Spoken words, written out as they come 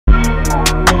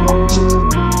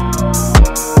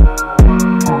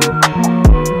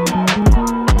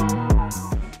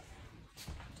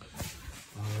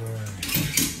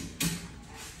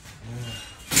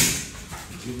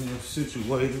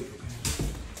situated.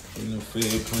 You know,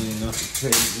 fed, cleaning up the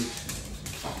cages.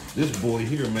 This boy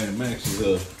here, man, Max,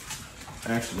 is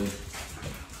actually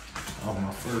off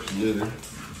my first litter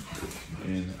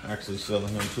and actually selling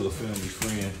him to a family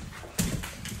friend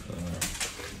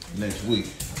next week.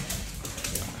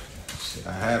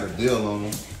 I had a deal on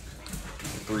him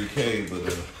for $3K, but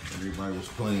everybody was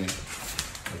playing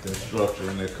with that structure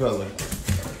and that color.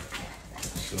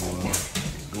 So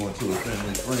going to a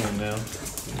family friend now.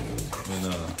 And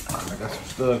I got some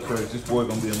stud crates. This boy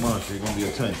gonna be a monster. He's gonna be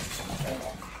a tank.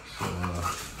 So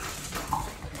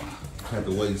I have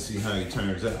to wait and see how he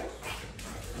turns out.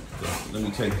 So let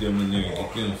me take them in there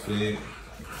and get them fed.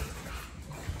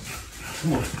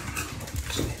 Come on.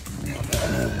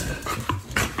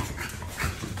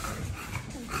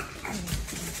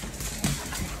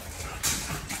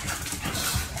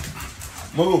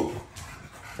 Move.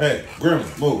 Hey,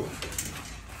 Gremlin, move.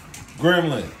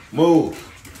 Gremlin, move.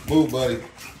 Move, buddy.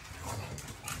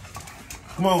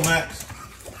 Come on, Max.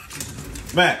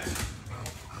 Max.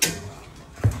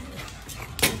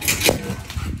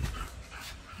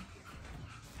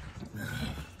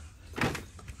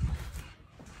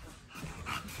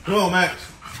 Come on, Max.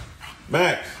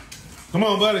 Max. Come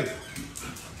on, buddy.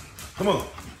 Come on.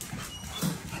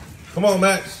 Come on,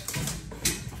 Max.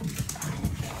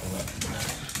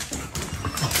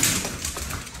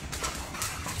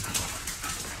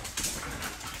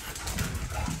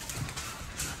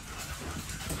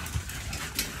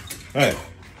 Hey,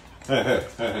 hey, hey,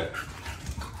 hey, hey.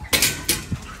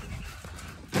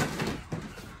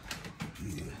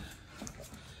 Yeah.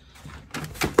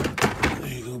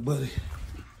 There you go, buddy.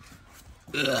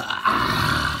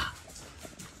 Ugh.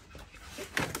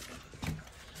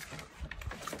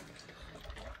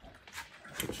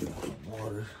 Put you in some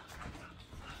water.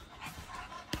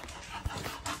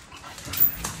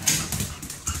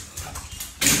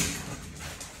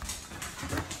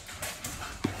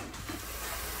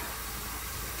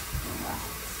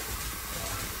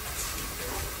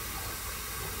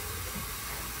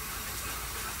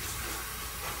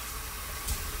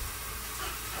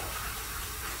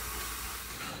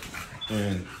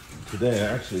 And today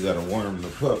I actually got to worm the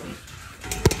puppy.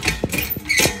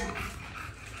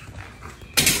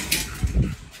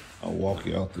 I'll walk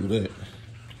y'all through that.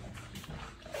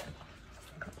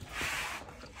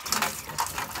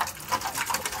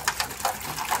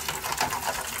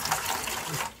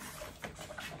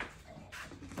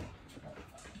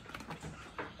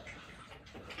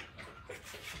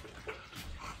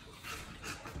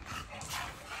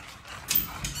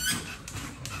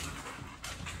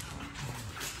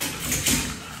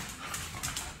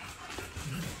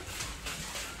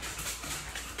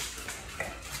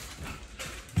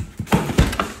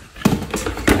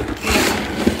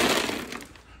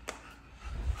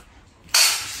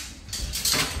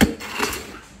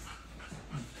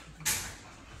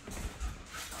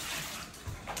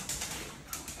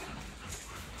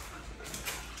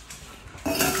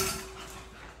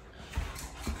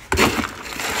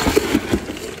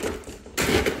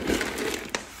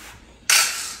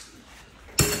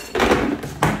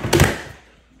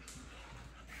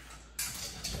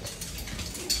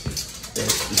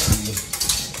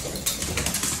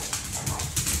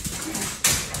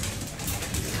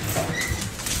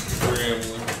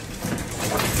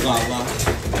 Lala.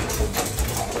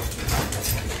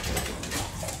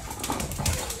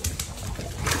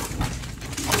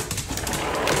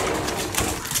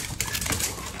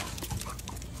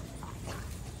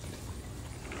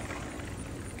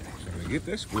 Trying to get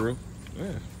that squirrel.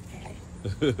 Yeah.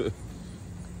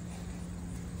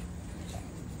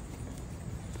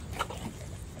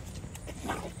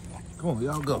 Come on,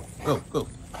 y'all go. Go, go.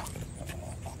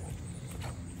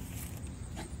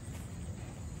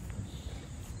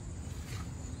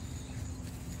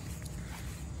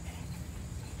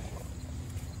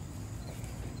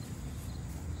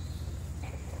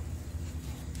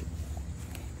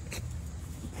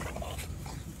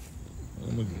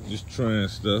 I'm just trying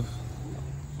stuff.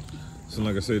 So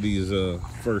like I said, these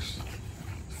first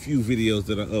few videos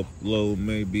that I upload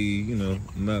may be, you know,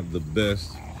 not the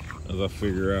best as I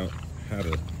figure out how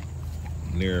to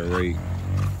narrate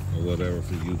or whatever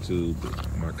for YouTube,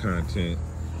 my content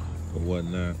or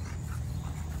whatnot.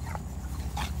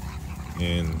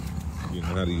 And you know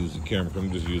how to use the camera.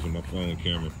 I'm just using my phone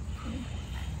camera.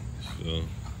 So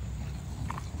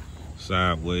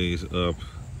sideways, up.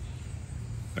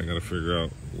 I gotta figure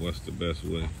out what's the best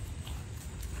way.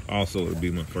 Also, it'll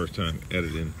be my first time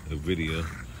editing a video.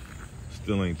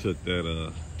 Still ain't took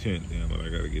that tent down, but I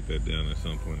gotta get that down at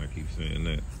some point. I keep saying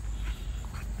that.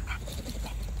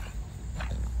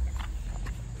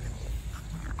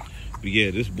 But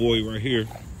yeah, this boy right here,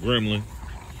 Gremlin,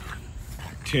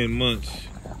 10 months,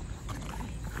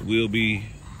 will be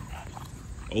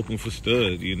open for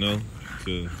stud, you know,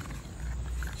 to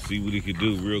see what he could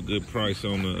do. Real good price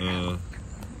on the,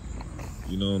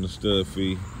 you know, on the stud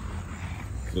fee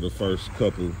for the first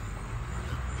couple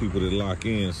people that lock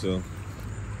in. So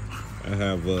I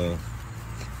have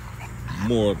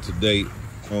more up to date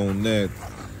on that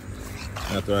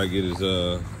after I get his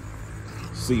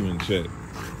semen check.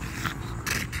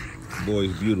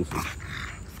 Boy's beautiful.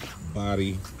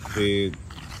 Body, head,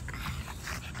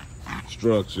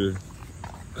 structure,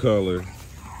 color.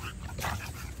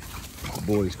 The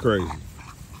boy's crazy.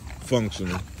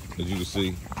 Functional, as you can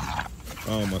see.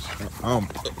 Almost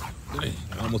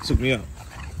took me out.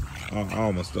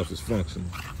 All my stuff is functional.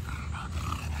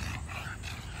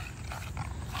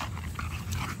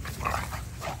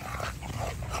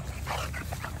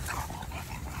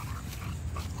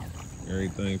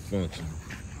 Everything functional.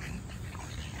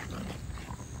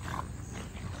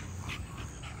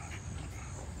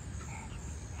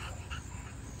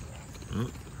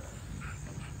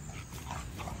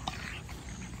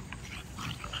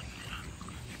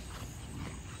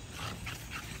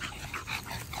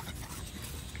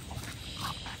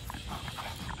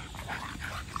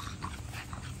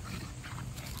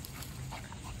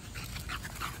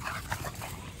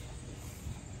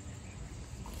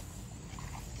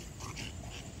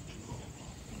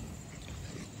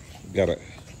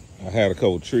 I had a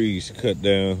couple trees cut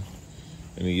down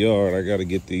in the yard. I gotta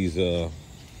get these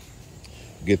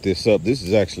get this up. This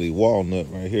is actually walnut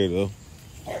right here though.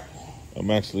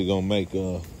 I'm actually gonna make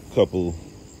a couple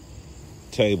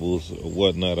tables or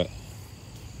whatnot out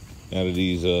of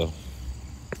these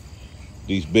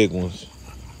big ones.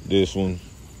 This one,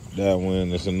 that one,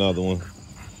 there's another one.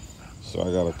 So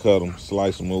I gotta cut them,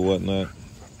 slice them or whatnot,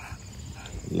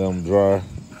 let them dry.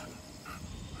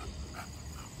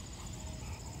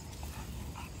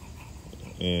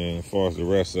 And as far as the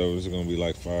rest of it, it's gonna be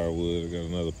like firewood. I got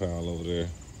another pile over there.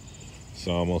 It's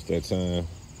almost that time.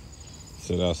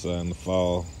 Sit outside in the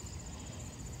fall,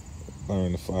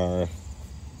 burn the fire.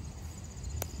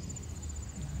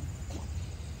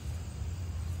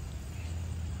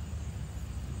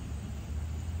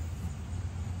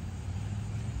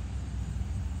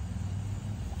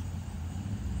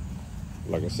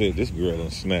 Like I said, this girl done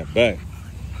snapped back.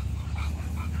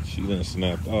 She done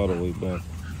snapped all the way back.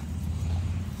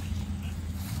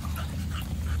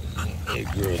 Hey,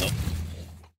 girl.